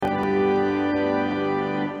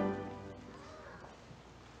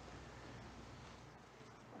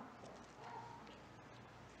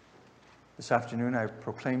This afternoon I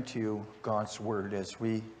proclaim to you God's Word as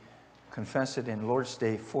we confess it in Lord's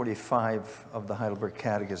Day 45 of the Heidelberg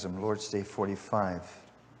Catechism, Lord's Day 45.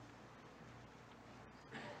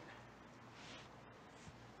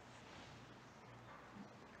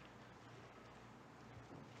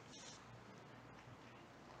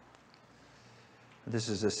 This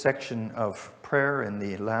is a section of prayer in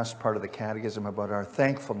the last part of the Catechism about our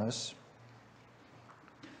thankfulness.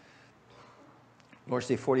 Lord's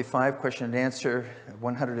Day 45, question and answer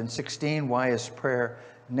 116. Why is prayer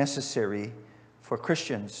necessary for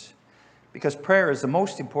Christians? Because prayer is the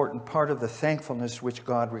most important part of the thankfulness which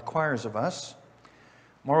God requires of us.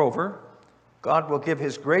 Moreover, God will give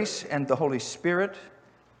His grace and the Holy Spirit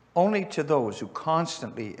only to those who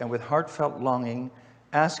constantly and with heartfelt longing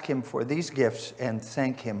ask Him for these gifts and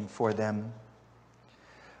thank Him for them.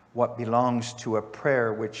 What belongs to a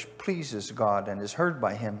prayer which pleases God and is heard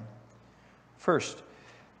by Him? First,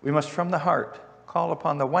 we must from the heart call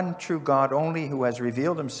upon the one true God only, who has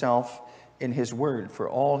revealed Himself in His Word for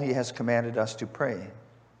all He has commanded us to pray.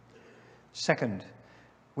 Second,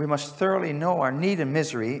 we must thoroughly know our need and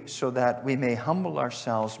misery so that we may humble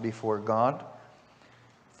ourselves before God.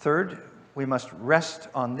 Third, we must rest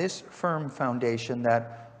on this firm foundation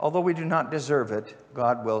that, although we do not deserve it,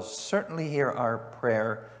 God will certainly hear our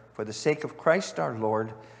prayer for the sake of Christ our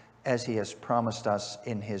Lord, as He has promised us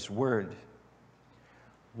in His Word.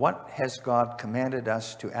 What has God commanded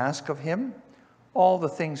us to ask of Him? All the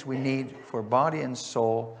things we need for body and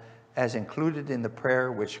soul, as included in the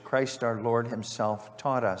prayer which Christ our Lord Himself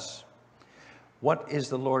taught us. What is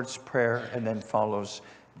the Lord's Prayer? And then follows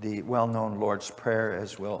the well-known Lord's Prayer,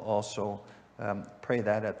 as we'll also pray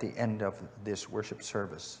that at the end of this worship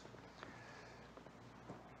service.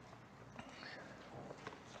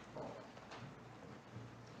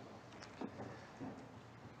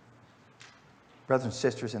 Brothers and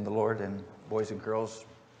sisters in the Lord, and boys and girls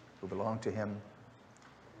who belong to Him,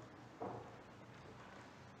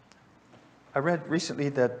 I read recently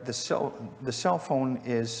that the cell phone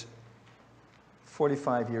is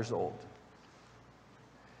 45 years old.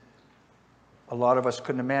 A lot of us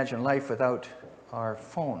couldn't imagine life without our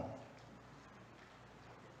phone,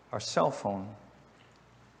 our cell phone.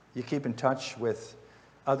 You keep in touch with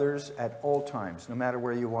others at all times, no matter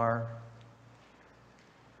where you are.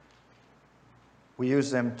 We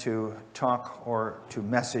use them to talk or to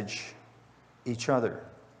message each other.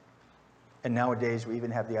 And nowadays we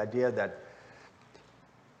even have the idea that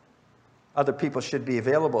other people should be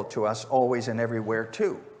available to us always and everywhere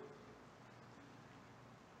too.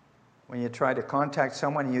 When you try to contact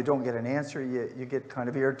someone and you don't get an answer, you get kind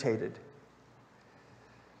of irritated.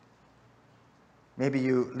 Maybe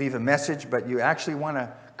you leave a message, but you actually want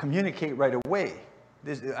to communicate right away.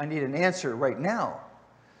 I need an answer right now.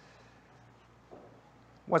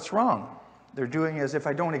 What's wrong? They're doing as if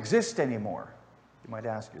I don't exist anymore, you might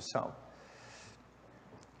ask yourself.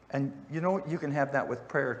 And you know, you can have that with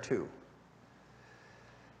prayer too.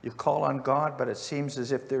 You call on God, but it seems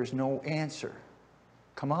as if there's no answer.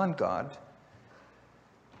 Come on, God.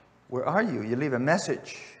 Where are you? You leave a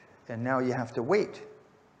message, and now you have to wait.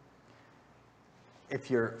 If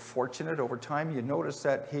you're fortunate over time, you notice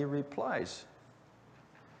that He replies.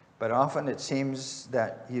 But often it seems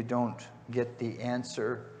that you don't get the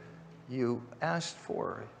answer you asked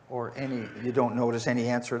for, or you don't notice any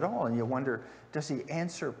answer at all, and you wonder, does He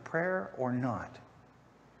answer prayer or not?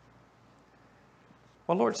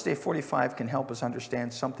 Well, Lord's Day 45 can help us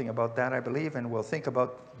understand something about that, I believe, and we'll think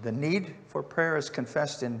about the need for prayer as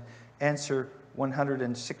confessed in answer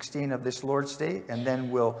 116 of this Lord's Day, and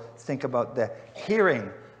then we'll think about the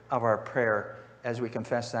hearing of our prayer as we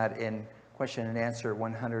confess that in question and answer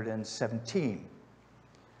 117.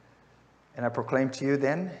 And I proclaim to you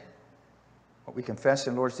then what we confess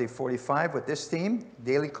in Lord's Day 45 with this theme: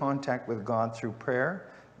 daily contact with God through prayer,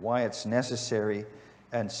 why it's necessary,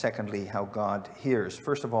 and secondly, how God hears.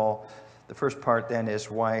 First of all, the first part then is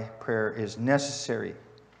why prayer is necessary.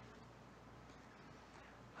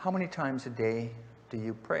 How many times a day do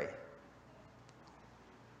you pray?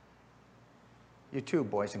 You too,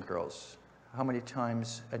 boys and girls. How many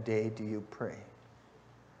times a day do you pray?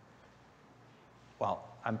 Well,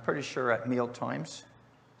 I'm pretty sure at meal times,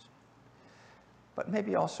 but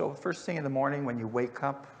maybe also first thing in the morning when you wake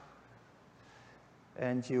up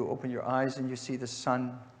and you open your eyes and you see the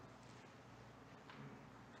sun,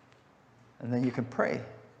 and then you can pray.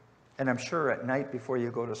 And I'm sure at night before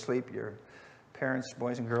you go to sleep, your parents,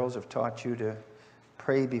 boys and girls, have taught you to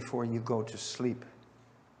pray before you go to sleep.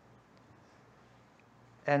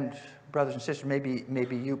 And brothers and sisters,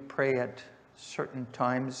 maybe you pray at certain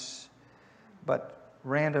times, but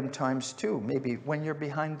random times too. Maybe when you're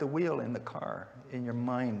behind the wheel in the car, in your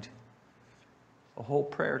mind. A whole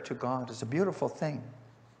prayer to God is a beautiful thing.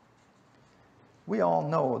 We all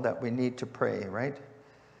know that we need to pray, right?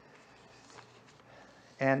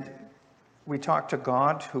 And we talk to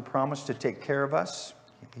God who promised to take care of us.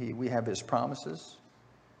 We have his promises.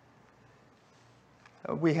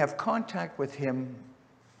 We have contact with him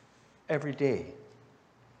every day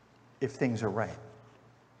if things are right.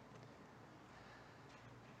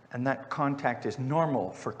 And that contact is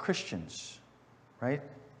normal for Christians, right?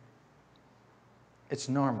 It's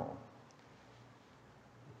normal.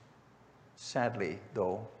 Sadly,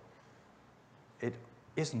 though, it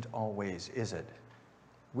isn't always, is it?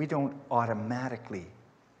 We don't automatically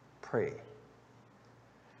pray.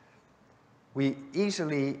 We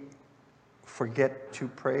easily forget to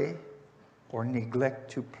pray or neglect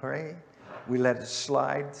to pray. We let it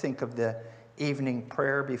slide. Think of the evening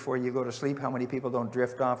prayer before you go to sleep. How many people don't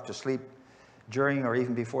drift off to sleep during or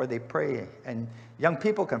even before they pray? And young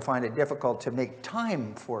people can find it difficult to make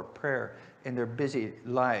time for prayer in their busy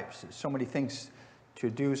lives. So many things to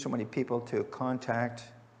do, so many people to contact.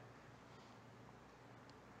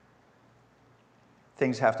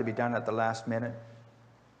 Things have to be done at the last minute.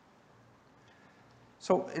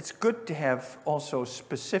 So it's good to have also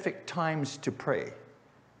specific times to pray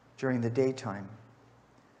during the daytime.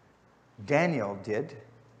 Daniel did.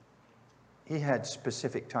 He had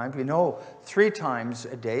specific times. We know 3 times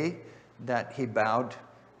a day that he bowed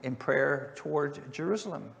in prayer toward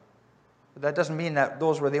Jerusalem. But that doesn't mean that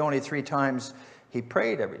those were the only 3 times he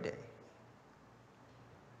prayed every day.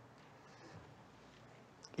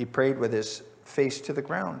 He prayed with his face to the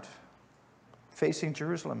ground, facing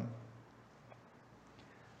Jerusalem.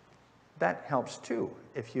 That helps too.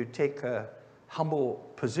 If you take a humble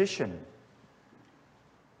position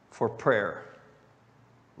for prayer,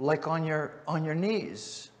 like on your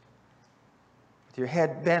knees, with your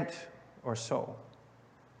head bent or so,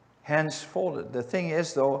 hands folded. The thing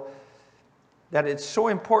is, though, that it's so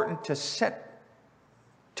important to set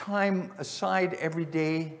time aside every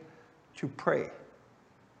day to pray.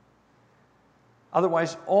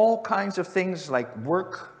 Otherwise, all kinds of things like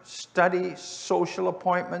work, study, social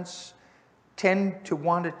appointments tend to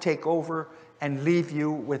want to take over and leave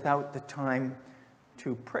you without the time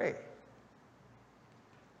to pray.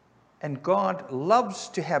 And God loves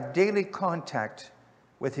to have daily contact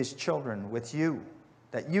with his children, with you,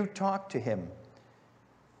 that you talk to him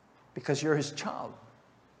because you're his child.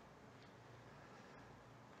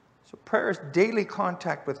 So prayer is daily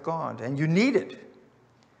contact with God, and you need it.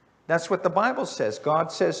 That's what the Bible says.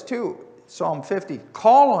 God says too, Psalm 50,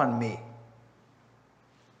 call on me.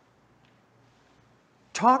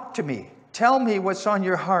 Talk to me. Tell me what's on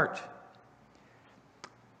your heart.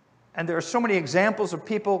 And there are so many examples of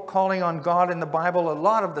people calling on God in the Bible. A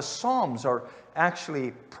lot of the Psalms are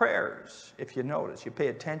actually prayers, if you notice, you pay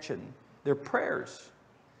attention. They're prayers.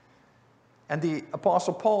 And the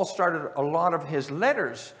Apostle Paul started a lot of his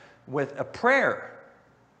letters with a prayer.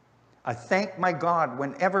 I thank my God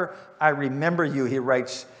whenever I remember you, he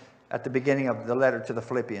writes at the beginning of the letter to the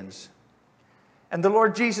Philippians. And the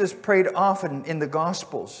Lord Jesus prayed often in the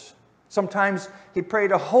Gospels. Sometimes he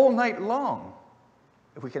prayed a whole night long,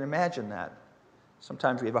 if we can imagine that.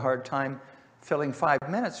 Sometimes we have a hard time filling 5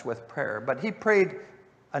 minutes with prayer, but he prayed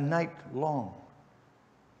a night long.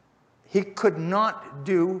 He could not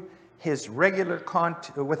do his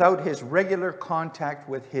without his regular contact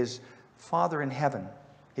with his Father in heaven.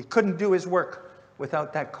 He couldn't do his work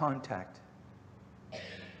without that contact.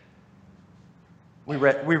 We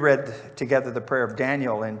read together the prayer of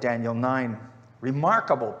Daniel in Daniel 9.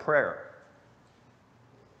 Remarkable prayer.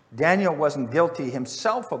 Daniel wasn't guilty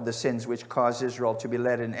himself of the sins which caused Israel to be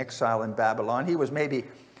led in exile in Babylon. He was maybe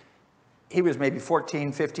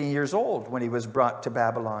 14, 15 years old when he was brought to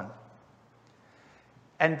Babylon.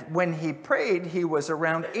 And when he prayed, he was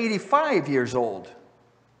around 85 years old.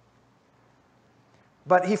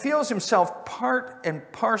 But he feels himself part and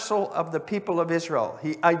parcel of the people of Israel.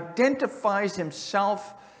 He identifies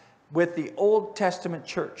himself with the Old Testament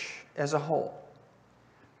church as a whole.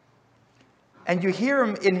 And you hear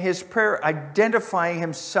him in his prayer identifying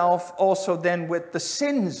himself also then with the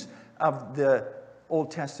sins of the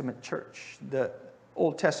Old Testament church, the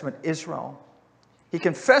Old Testament Israel. He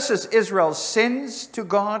confesses Israel's sins to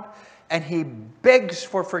God and he begs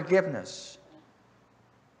for forgiveness.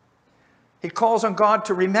 He calls on God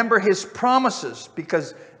to remember his promises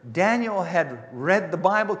because Daniel had read the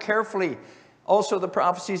Bible carefully, also the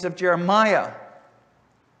prophecies of Jeremiah.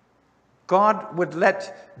 God would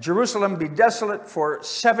let Jerusalem be desolate for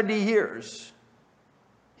 70 years,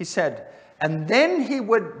 he said, and then he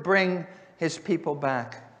would bring his people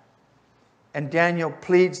back. And Daniel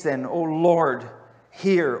pleads then, "O Lord,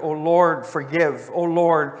 hear. O Lord, forgive. O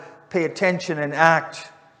Lord, pay attention and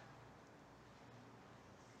act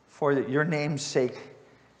for your name's sake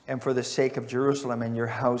and for the sake of Jerusalem and your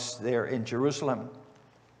house there in Jerusalem."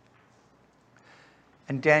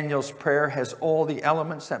 And Daniel's prayer has all the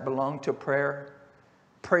elements that belong to prayer: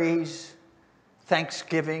 praise,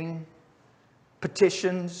 thanksgiving,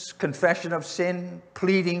 petitions, confession of sin,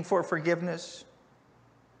 pleading for forgiveness.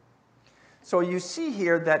 So you see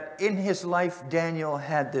here that in his life, Daniel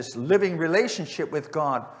had this living relationship with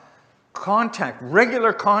God, contact,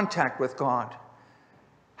 regular contact with God.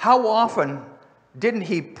 How often didn't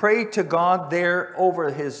he pray to God there over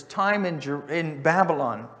his time in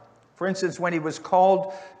Babylon? For instance, when he was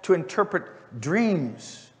called to interpret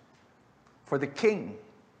dreams for the king,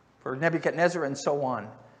 for Nebuchadnezzar and so on,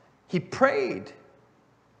 he prayed.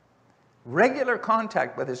 Regular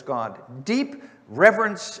contact with his God, deep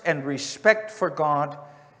reverence and respect for God.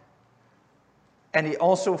 And he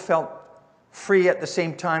also felt free at the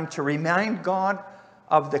same time to remind God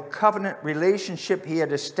of the covenant relationship he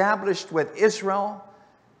had established with Israel.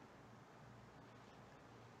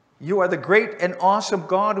 You are the great and awesome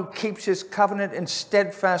God who keeps his covenant and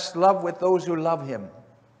steadfast love with those who love him.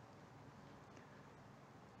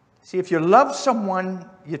 See, if you love someone,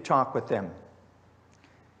 you talk with them.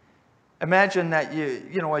 Imagine that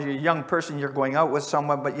you know, as a young person, you're going out with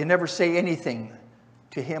someone, but you never say anything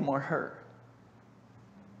to him or her,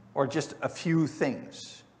 or just a few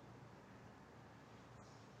things.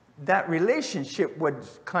 That relationship would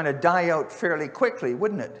kind of die out fairly quickly,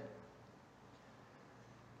 wouldn't it?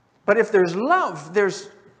 But if there's love, there's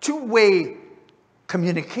two-way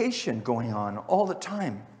communication going on all the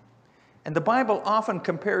time. And the Bible often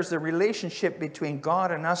compares the relationship between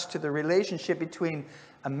God and us to the relationship between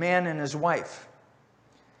a man and his wife.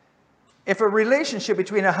 If a relationship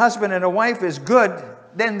between a husband and a wife is good,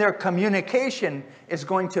 then their communication is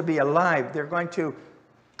going to be alive. They're going to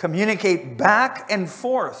communicate back and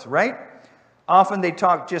forth, right? Often they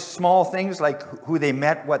talk just small things like who they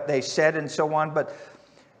met, what they said, and so on. But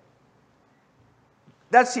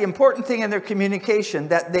that's the important thing in their communication,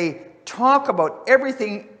 that they talk about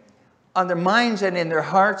everything on their minds and in their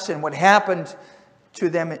hearts and what happened to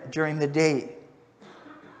them during the day.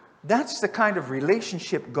 That's the kind of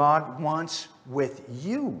relationship God wants with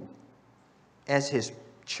you as his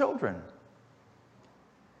children.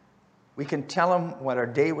 We can tell him what our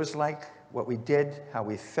day was like, what we did, how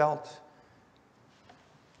we felt.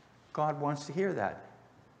 God wants to hear that.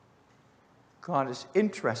 God is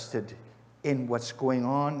interested in what's going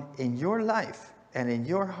on in your life and in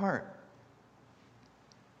your heart.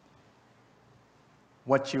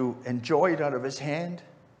 What you enjoyed out of his hand,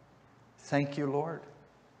 thank you, Lord.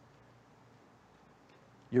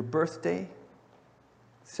 Your birthday,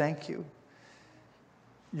 thank you.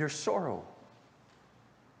 Your sorrow,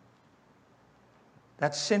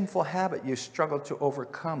 that sinful habit you struggle to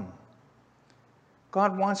overcome.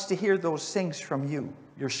 God wants to hear those things from you,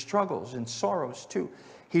 your struggles and sorrows too.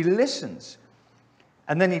 He listens,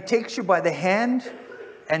 and then he takes you by the hand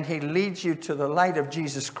and he leads you to the light of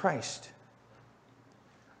Jesus Christ.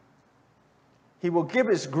 He will give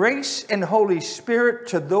his grace and Holy Spirit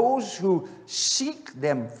to those who seek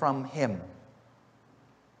them from him.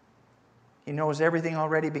 He knows everything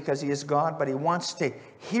already because he is God, but he wants to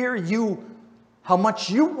hear you, how much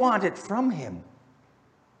you want it from him,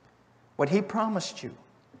 what he promised you,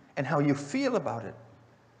 and how you feel about it.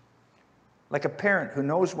 Like a parent who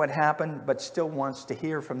knows what happened, but still wants to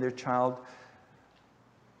hear from their child,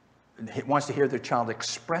 wants to hear their child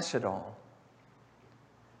express it all.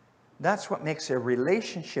 That's what makes a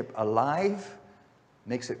relationship alive,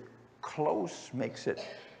 makes it close, makes it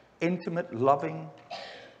intimate, loving.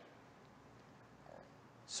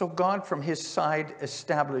 So God, from his side,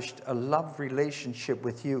 established a love relationship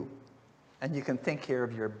with you. And you can think here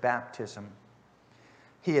of your baptism.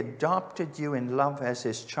 He adopted you in love as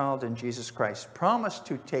his child in Jesus Christ, promised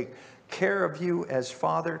to take care of you as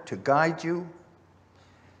Father, to guide you.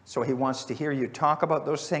 So he wants to hear you talk about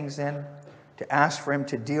those things then, to ask for him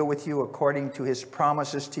to deal with you according to his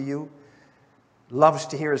promises to you. Loves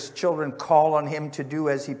to hear his children call on him to do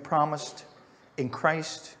as he promised in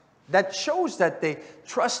Christ. That shows that they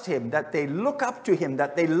trust him, that they look up to him,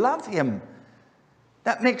 that they love him.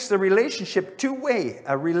 That makes the relationship two-way,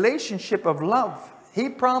 a relationship of love. He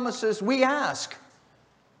promises, we ask.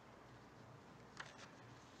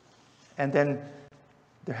 And then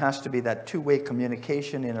there has to be that two-way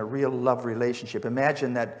communication in a real love relationship.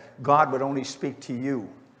 Imagine that God would only speak to you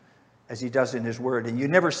as he does in his word, and you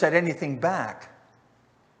never said anything back.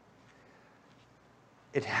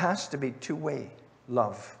 It has to be two-way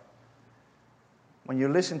love. When you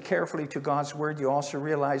listen carefully to God's word, you also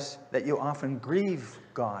realize that you often grieve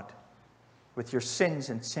God with your sins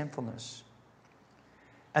and sinfulness.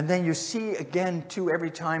 And then you see again, too,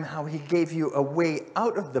 every time how he gave you a way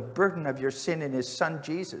out of the burden of your sin in his Son,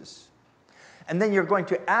 Jesus. And then you're going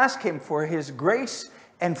to ask him for his grace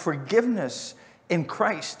and forgiveness in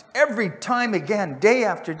Christ every time again, day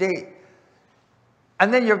after day.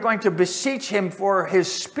 And then you're going to beseech him for his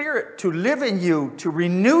Spirit to live in you, to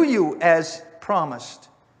renew you as promised.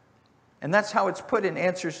 And that's how it's put in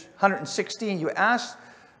Answers 116. You ask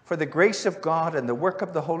for the grace of God and the work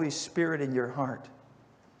of the Holy Spirit in your heart.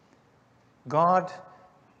 God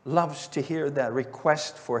loves to hear that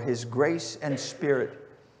request for his grace and Spirit.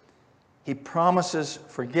 He promises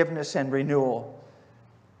forgiveness and renewal.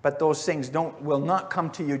 But those things will not come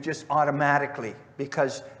to you just automatically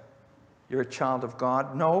because you're a child of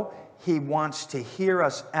God. No, he wants to hear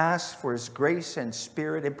us ask for his grace and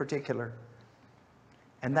Spirit in particular.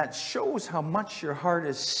 And that shows how much your heart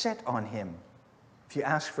is set on him if you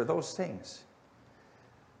ask for those things.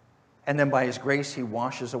 And then by his grace, he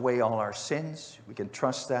washes away all our sins. We can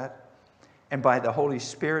trust that. And by the Holy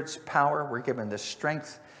Spirit's power, we're given the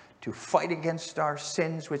strength to fight against our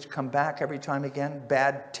sins, which come back every time again.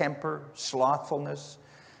 Bad temper, slothfulness.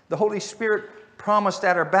 The Holy Spirit promised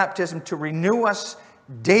at our baptism to renew us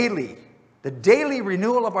daily. The daily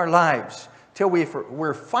renewal of our lives till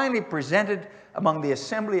we're finally presented among the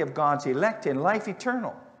assembly of God's elect in life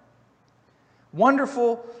eternal.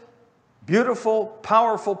 Wonderful, beautiful,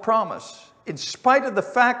 powerful promise. In spite of the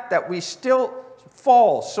fact that we still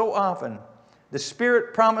fall so often, the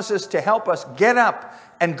Spirit promises to help us get up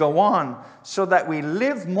and go on so that we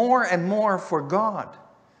live more and more for God.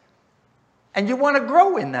 And you want to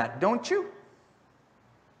grow in that, don't you?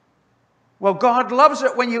 Well, God loves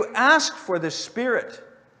it when you ask for the Spirit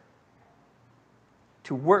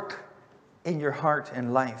to work in your heart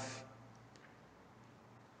and life.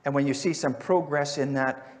 And when you see some progress in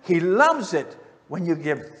that, he loves it when you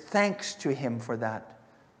give thanks to him for that.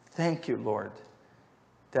 Thank you, Lord,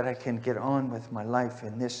 that I can get on with my life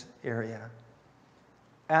in this area.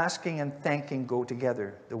 Asking and thanking go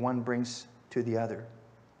together. The one brings to the other.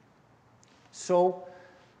 So,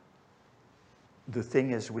 the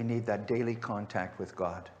thing is, we need that daily contact with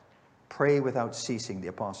God. Pray without ceasing, the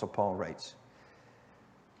Apostle Paul writes.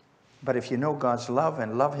 But if you know God's love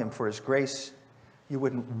and love him for his grace, you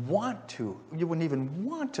wouldn't even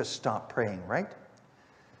want to stop praying, right?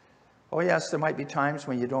 Oh yes, there might be times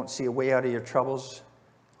when you don't see a way out of your troubles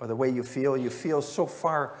or the way you feel so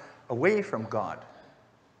far away from God.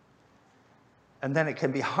 And then it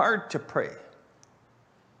can be hard to pray.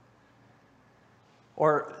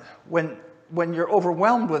 Or when you're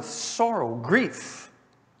overwhelmed with sorrow, grief,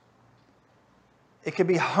 it can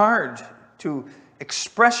be hard to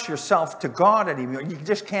express yourself to God anymore. You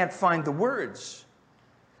just can't find the words.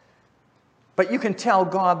 But you can tell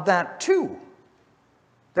God that too.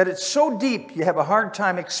 That it's so deep, you have a hard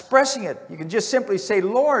time expressing it. You can just simply say,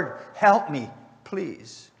 Lord, help me,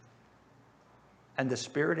 please. And the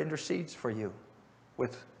Spirit intercedes for you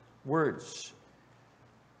with words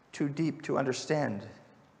too deep to understand.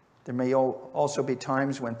 There may also be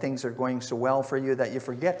times when things are going so well for you that you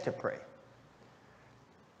forget to pray.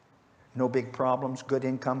 No big problems, good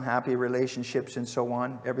income, happy relationships, and so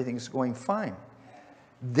on. Everything's going fine.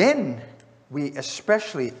 Then we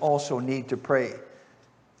especially also need to pray,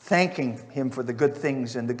 thanking him for the good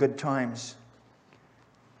things and the good times.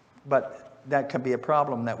 But that can be a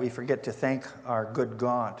problem, that we forget to thank our good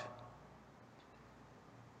God.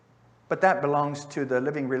 But that belongs to the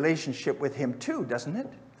living relationship with him too, doesn't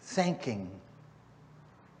it? Thanking.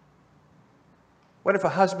 What if a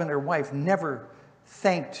husband or wife never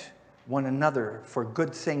thanked one another for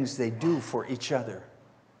good things they do for each other?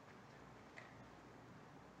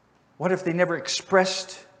 What if they never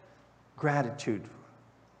expressed gratitude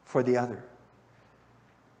for the other?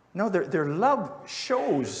 No, their love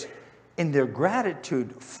shows in their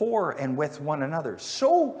gratitude for and with one another.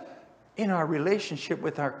 So in our relationship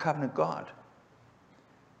with our covenant God.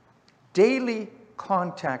 Daily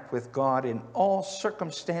contact with God in all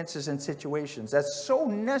circumstances and situations. That's so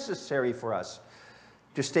necessary for us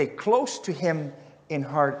to stay close to him in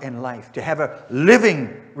heart and life, to have a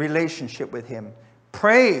living relationship with him.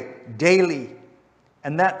 Pray daily,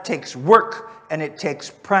 and that takes work and it takes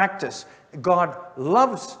practice. God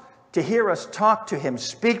loves to hear us talk to him,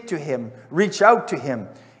 speak to him, reach out to him.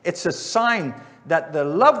 It's a sign that the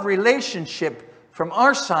love relationship from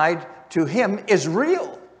our side to him is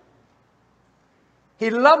real. He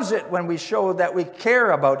loves it when we show that we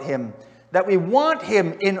care about him, that we want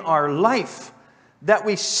him in our life, that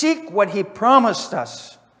we seek what He promised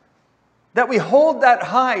us, that we hold that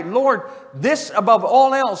high. Lord, this above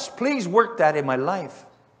all else, please work that in my life.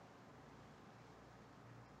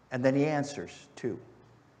 And then He answers too.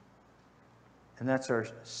 And that's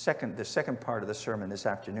the second part of the sermon this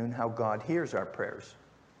afternoon, how God hears our prayers.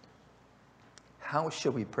 How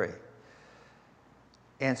should we pray?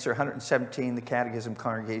 Answer 117, the Catechism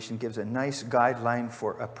Congregation gives a nice guideline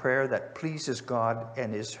for a prayer that pleases God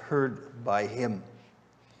and is heard by Him.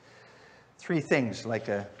 3 things,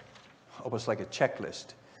 almost like a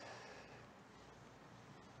checklist.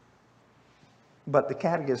 But the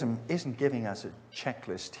Catechism isn't giving us a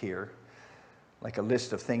checklist here, like a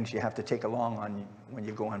list of things you have to take along on when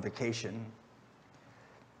you go on vacation.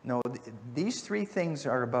 No, these 3 things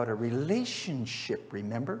are about a relationship,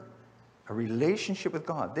 remember? A relationship with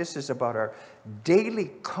God. This is about our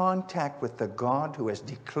daily contact with the God who has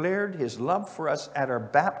declared His love for us at our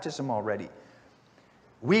baptism already.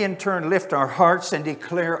 We in turn lift our hearts and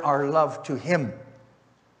declare our love to Him.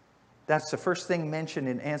 That's the first thing mentioned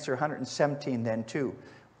in answer 117 then too.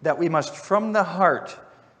 That we must from the heart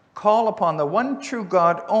call upon the one true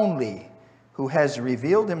God only, who has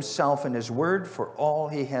revealed Himself in His word for all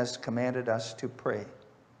He has commanded us to pray.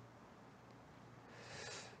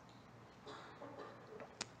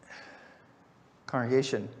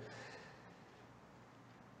 Congregation,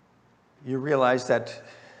 you realize that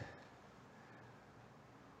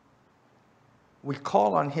we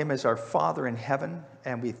call on Him as our Father in heaven,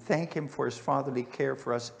 and we thank Him for His fatherly care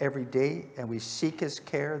for us every day, and we seek His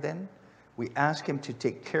care then. We ask Him to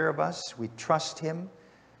take care of us. We trust Him.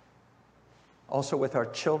 Also with our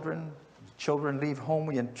children. Children leave home,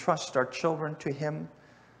 we entrust our children to Him.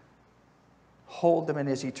 Hold them in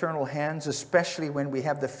His eternal hands, especially when we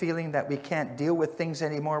have the feeling that we can't deal with things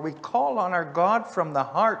anymore. We call on our God from the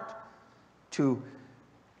heart to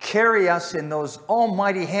carry us in those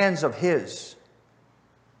almighty hands of His.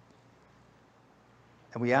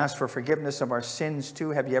 And we ask for forgiveness of our sins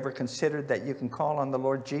too. Have you ever considered that you can call on the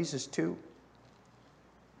Lord Jesus too?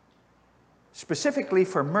 Specifically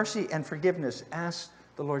for mercy and forgiveness, ask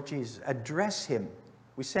the Lord Jesus. Address Him.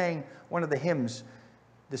 We sang one of the hymns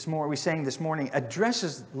this morning,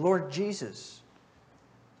 addresses Lord Jesus.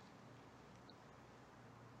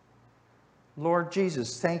 Lord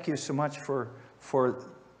Jesus, thank you so much for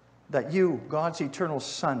that you, God's eternal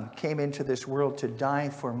Son, came into this world to die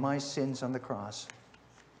for my sins on the cross.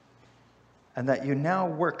 And that you now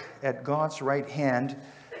work at God's right hand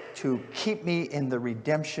to keep me in the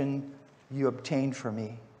redemption you obtained for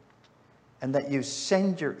me. And that you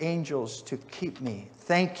send your angels to keep me.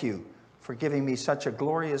 Thank you for giving me such a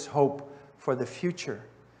glorious hope for the future.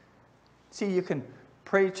 See, you can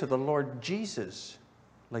pray to the Lord Jesus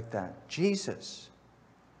like that. Jesus.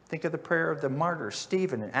 Think of the prayer of the martyr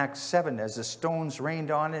Stephen in Acts 7 as the stones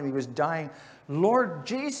rained on him. He was dying. Lord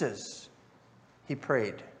Jesus, he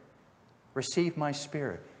prayed, receive my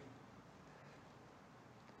spirit.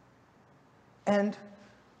 And,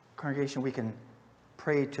 congregation, we can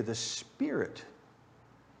pray to the Spirit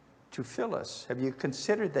to fill us. Have you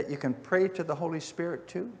considered that you can pray to the Holy Spirit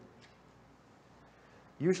too?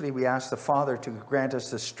 Usually we ask the Father to grant us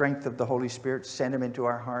the strength of the Holy Spirit, send Him into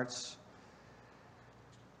our hearts.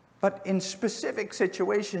 But in specific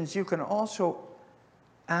situations, you can also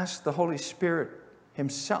ask the Holy Spirit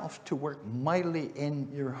Himself to work mightily in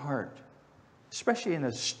your heart, especially in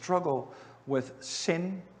a struggle with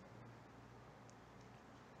sin.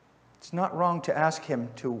 It's not wrong to ask Him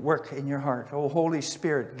to work in your heart. Oh, Holy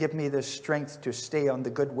Spirit, give me the strength to stay on the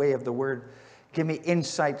good way of the Word. Give me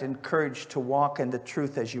insight and courage to walk in the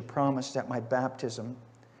truth as you promised at my baptism.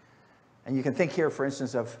 And you can think here, for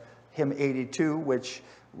instance, of hymn 82, which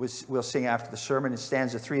we'll sing after the sermon. In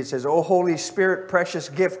stanza 3, it says, O Holy Spirit, precious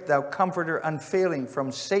gift, thou comforter unfailing,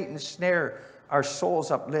 from Satan's snare our souls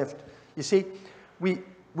uplift. You see, we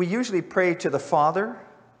usually pray to the Father,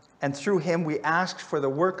 and through Him we ask for the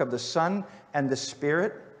work of the Son and the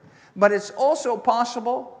Spirit. But it's also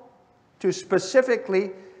possible to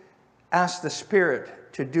specifically ask the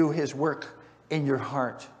Spirit to do His work in your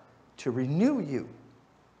heart, to renew you.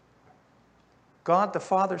 God the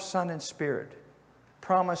Father, Son, and Spirit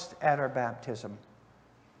promised at our baptism.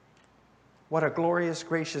 What a glorious,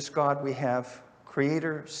 gracious God we have,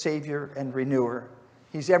 Creator, Savior, and Renewer.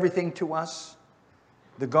 He's everything to us.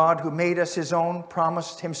 The God who made us His own,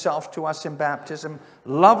 promised Himself to us in baptism,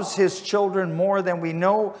 loves His children more than we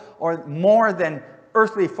know, or more than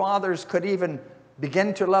earthly fathers could even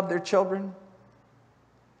begin to love their children.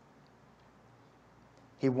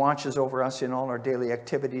 He watches over us in all our daily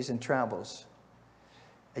activities and travels.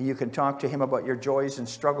 And you can talk to him about your joys and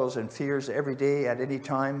struggles and fears every day, at any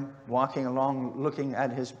time, walking along, looking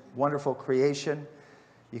at his wonderful creation.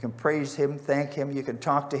 You can praise him, thank him. You can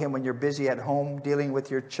talk to him when you're busy at home, dealing with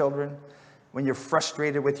your children, when you're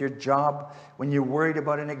frustrated with your job, when you're worried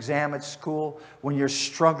about an exam at school, when you're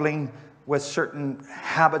struggling with certain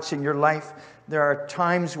habits in your life. There are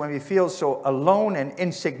times when we feel so alone and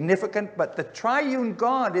insignificant, but the triune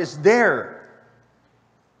God is there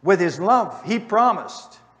with his love. He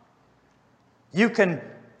promised. You can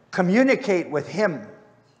communicate with him,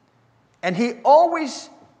 and he always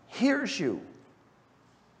hears you.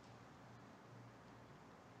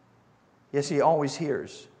 Yes, he always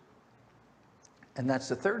hears. And that's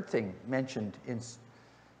the third thing mentioned in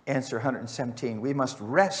answer 117. We must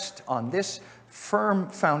rest on this firm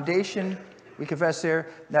foundation. We confess there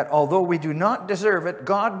that although we do not deserve it,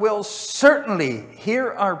 God will certainly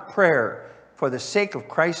hear our prayer for the sake of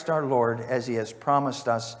Christ our Lord, as he has promised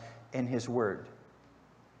us in his word.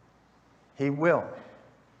 He will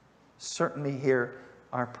certainly hear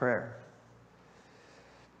our prayer.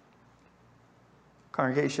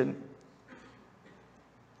 Congregation,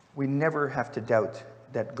 we never have to doubt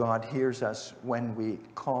that God hears us when we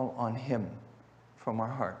call on him from our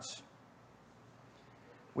hearts.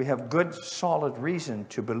 We have good, solid reason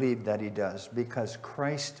to believe that he does, because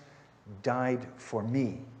Christ died for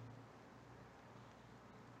me.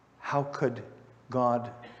 How could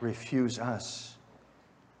God refuse us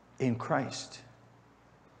in Christ?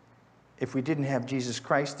 If we didn't have Jesus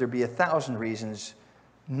Christ, there'd be 1,000 reasons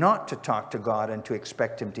not to talk to God and to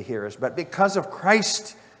expect him to hear us. But because of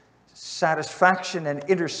Christ's satisfaction and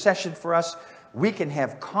intercession for us, we can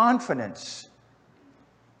have confidence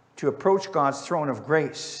to approach God's throne of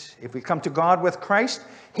grace. If we come to God with Christ,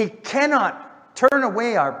 he cannot turn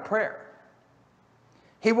away our prayer.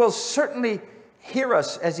 He will certainly hear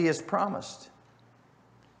us as he has promised.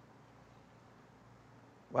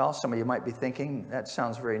 Well, some of you might be thinking, that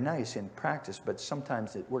sounds very nice in practice, but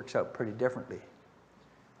sometimes it works out pretty differently.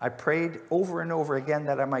 I prayed over and over again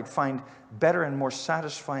that I might find better and more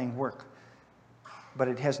satisfying work, but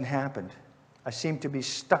it hasn't happened. I seem to be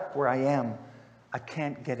stuck where I am. I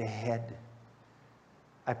can't get ahead.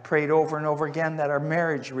 I prayed over and over again that our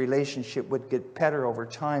marriage relationship would get better over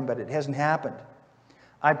time, but it hasn't happened.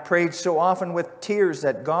 I prayed so often with tears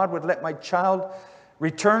that God would let my child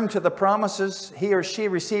return to the promises he or she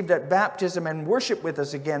received at baptism and worship with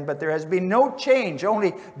us again, but there has been no change,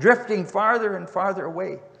 only drifting farther and farther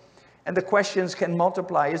away. And the questions can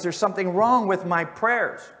multiply. Is there something wrong with my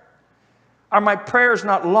prayers? Are my prayers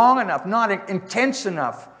not long enough, not intense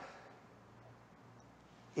enough?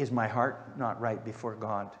 Is my heart not right before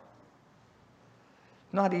God?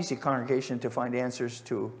 Not easy, congregation, to find answers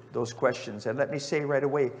to those questions. And let me say right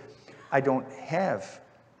away, I don't have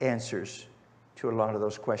answers to a lot of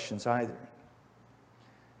those questions either.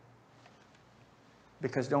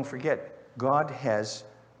 Because don't forget, God has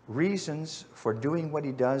reasons for doing what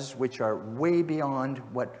he does which are way beyond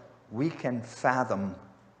what we can fathom.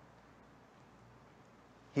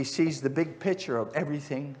 He sees the big picture of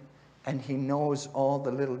everything, and he knows all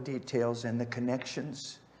the little details and the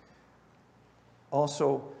connections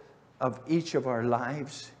also of each of our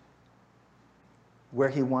lives, where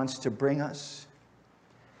he wants to bring us.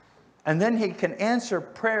 And then he can answer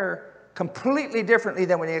prayer completely differently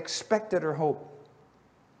than we expected or hoped.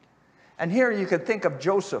 And here you can think of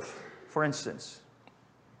Joseph, for instance.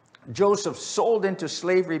 Joseph sold into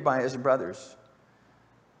slavery by his brothers.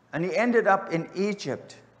 And he ended up in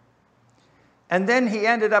Egypt. And then he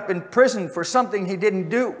ended up in prison for something he didn't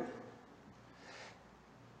do.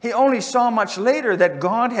 He only saw much later that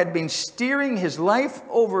God had been steering his life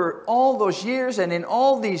over all those years and in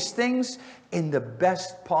all these things in the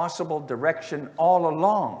best possible direction all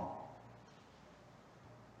along.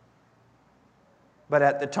 But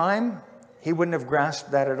at the time, he wouldn't have grasped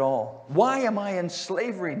that at all. Why am I in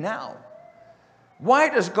slavery now? Why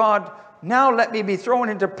does God now let me be thrown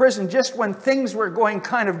into prison just when things were going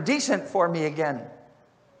kind of decent for me again?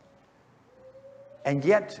 And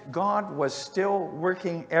yet God was still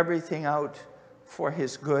working everything out for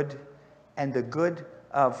his good and the good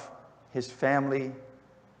of his family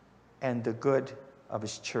and the good of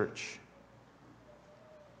his church.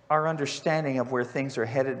 Our understanding of where things are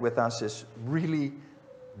headed with us is really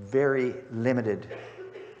very limited.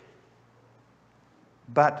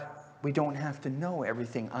 But we don't have to know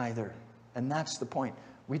everything either. And that's the point.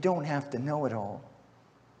 We don't have to know it all.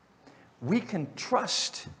 We can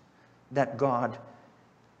trust that God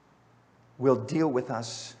will deal with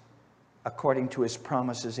us according to his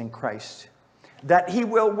promises in Christ. That he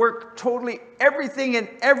will work totally everything in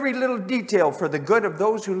every little detail for the good of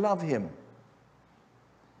those who love him.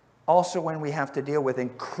 Also when we have to deal with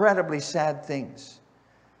incredibly sad things,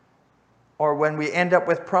 or when we end up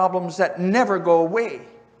with problems that never go away.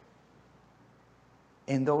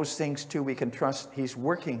 In those things too, we can trust He's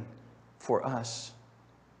working for us.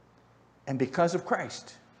 And because of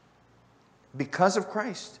Christ,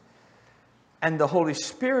 and the Holy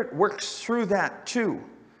Spirit works through that too,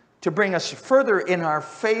 to bring us further in our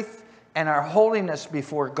faith and our holiness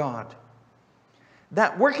before God.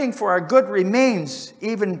 That working for our good remains,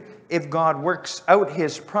 even if God works out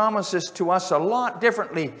His promises to us a lot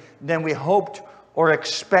differently than we hoped or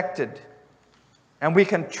expected. And we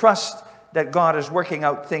can trust that God is working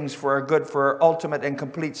out things for our good, for our ultimate and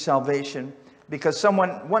complete salvation. Because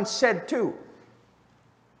someone once said too,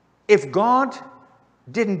 if God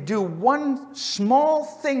didn't do one small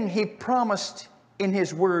thing He promised in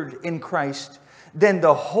His Word in Christ, then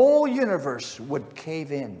the whole universe would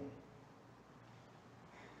cave in.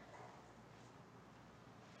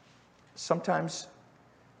 Sometimes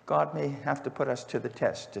God may have to put us to the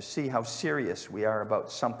test to see how serious we are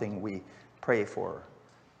about something we pray for,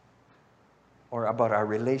 or about our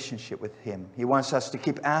relationship with Him. He wants us to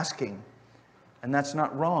keep asking, and that's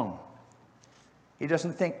not wrong. He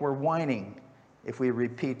doesn't think we're whining if we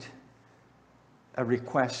repeat a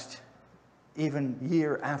request even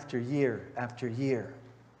year after year after year.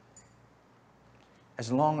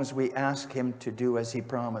 As long as we ask Him to do as He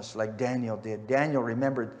promised, like Daniel did. Daniel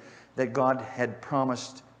remembered that God had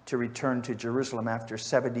promised to return to Jerusalem after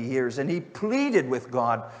 70 years, and he pleaded with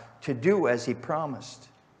God to do as He promised.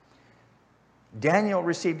 Daniel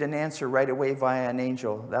received an answer right away via an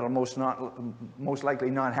angel. That'll most likely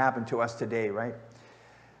not happen to us today, right?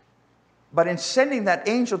 But in sending that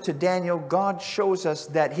angel to Daniel, God shows us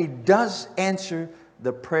that He does answer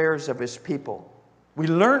the prayers of His people. We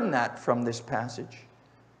learn that from this passage.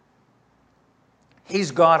 He's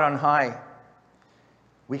God on high.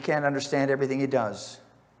 We can't understand everything He does.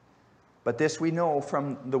 But this we know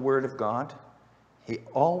from the Word of God. He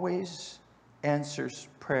always answers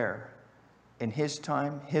prayer in His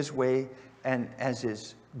time, His way, and as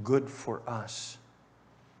is good for us.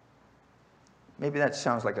 Maybe that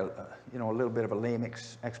sounds like a little bit of a lame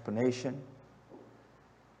explanation.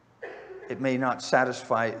 It may not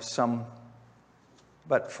satisfy some,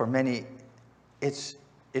 but for many, it's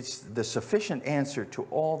the sufficient answer to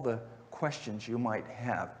all the questions you might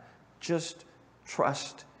have. Just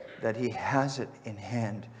trust that He has it in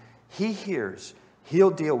hand. He hears.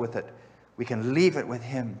 He'll deal with it. We can leave it with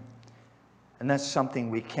Him. And that's something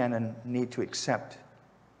we can and need to accept,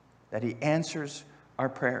 that He answers our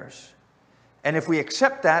prayers. And if we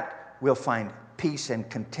accept that, we'll find peace and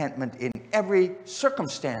contentment in every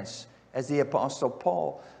circumstance, as the Apostle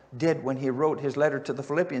Paul did when he wrote his letter to the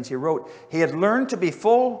Philippians. He wrote, he had learned to be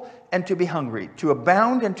full and to be hungry, to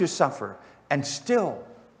abound and to suffer, and still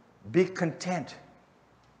be content.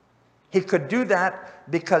 He could do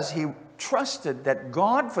that because he trusted that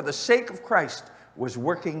God, for the sake of Christ, was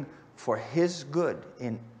working for his good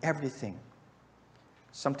in everything.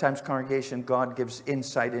 Sometimes, congregation, God gives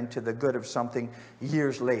insight into the good of something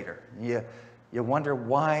years later. You wonder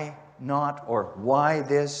why not, or why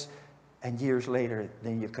this, and years later,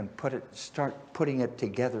 then you can start putting it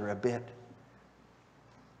together a bit.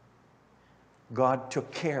 God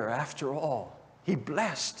took care after all. He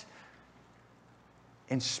blessed.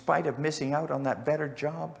 In spite of missing out on that better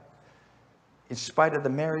job, in spite of the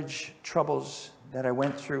marriage troubles that I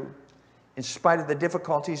went through, in spite of the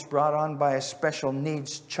difficulties brought on by a special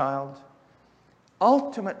needs child,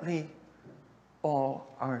 ultimately,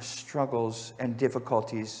 all our struggles and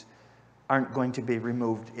difficulties aren't going to be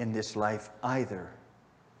removed in this life either.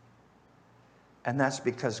 And that's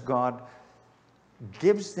because God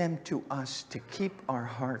gives them to us to keep our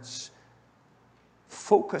hearts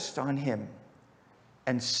focused on Him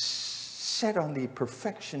and set on the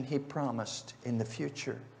perfection He promised in the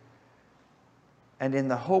future. And in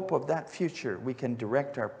the hope of that future, we can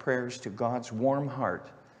direct our prayers to God's warm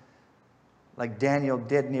heart, like Daniel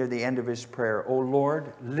did near the end of his prayer. O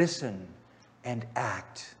Lord, listen and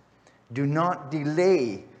act. Do not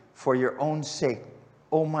delay for your own sake,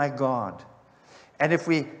 O my God. And if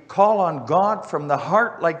we call on God from the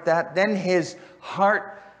heart like that, then His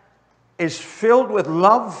heart is filled with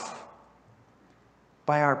love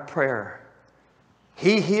by our prayer.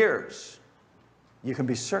 He hears. You can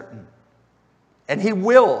be certain. And He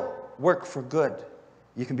will work for good.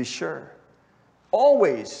 You can be sure.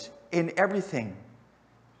 Always, in everything.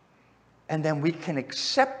 And then we can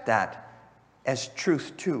accept that as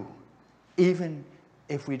truth too, even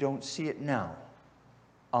if we don't see it now.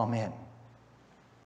 Amen.